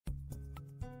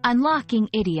Unlocking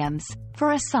idioms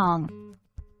for a song.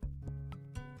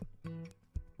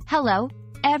 Hello,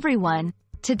 everyone.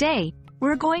 Today,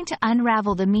 we're going to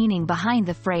unravel the meaning behind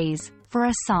the phrase, for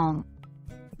a song.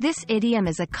 This idiom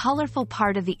is a colorful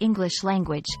part of the English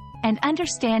language, and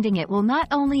understanding it will not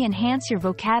only enhance your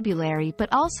vocabulary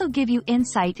but also give you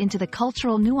insight into the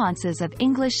cultural nuances of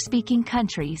English-speaking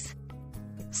countries.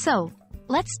 So,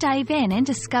 let's dive in and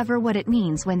discover what it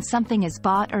means when something is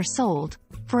bought or sold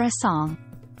for a song.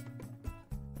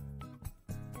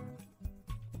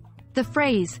 The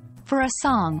phrase, for a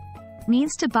song,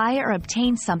 means to buy or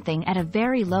obtain something at a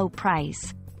very low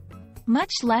price,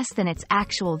 much less than its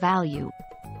actual value.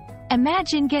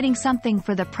 Imagine getting something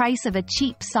for the price of a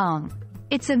cheap song.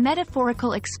 It's a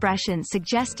metaphorical expression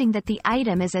suggesting that the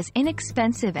item is as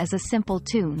inexpensive as a simple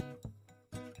tune.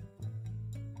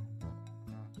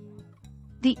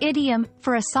 The idiom,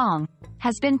 for a song,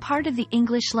 has been part of the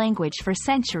English language for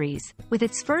centuries, with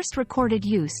its first recorded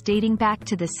use dating back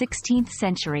to the 16th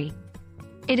century.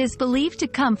 It is believed to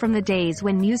come from the days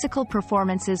when musical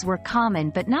performances were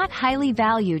common but not highly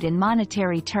valued in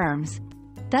monetary terms,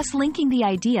 thus linking the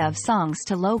idea of songs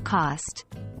to low cost.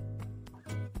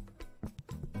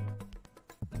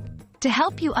 To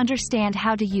help you understand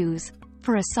how to use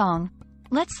for a song,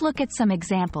 let's look at some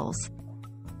examples.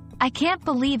 I can't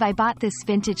believe I bought this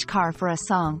vintage car for a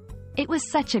song. It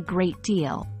was such a great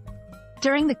deal.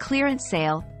 During the clearance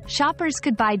sale, shoppers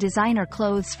could buy designer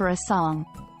clothes for a song.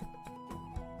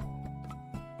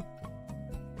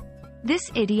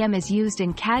 This idiom is used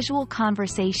in casual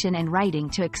conversation and writing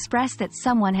to express that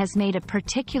someone has made a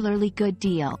particularly good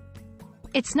deal.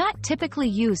 It's not typically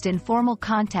used in formal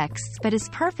contexts but is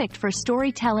perfect for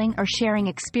storytelling or sharing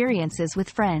experiences with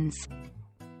friends.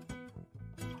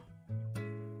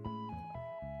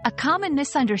 A common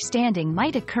misunderstanding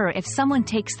might occur if someone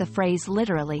takes the phrase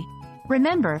literally.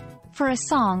 Remember, for a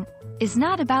song is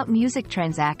not about music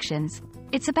transactions,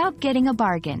 it's about getting a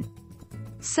bargain.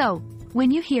 So, when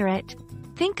you hear it,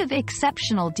 think of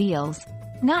exceptional deals,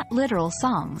 not literal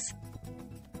songs.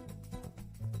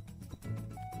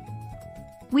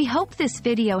 We hope this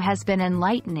video has been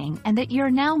enlightening and that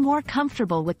you're now more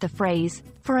comfortable with the phrase,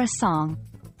 for a song.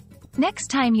 Next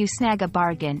time you snag a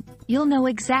bargain, you'll know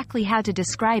exactly how to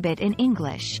describe it in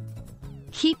English.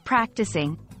 Keep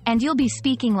practicing, and you'll be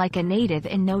speaking like a native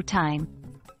in no time.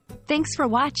 Thanks for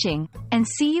watching, and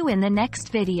see you in the next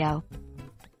video.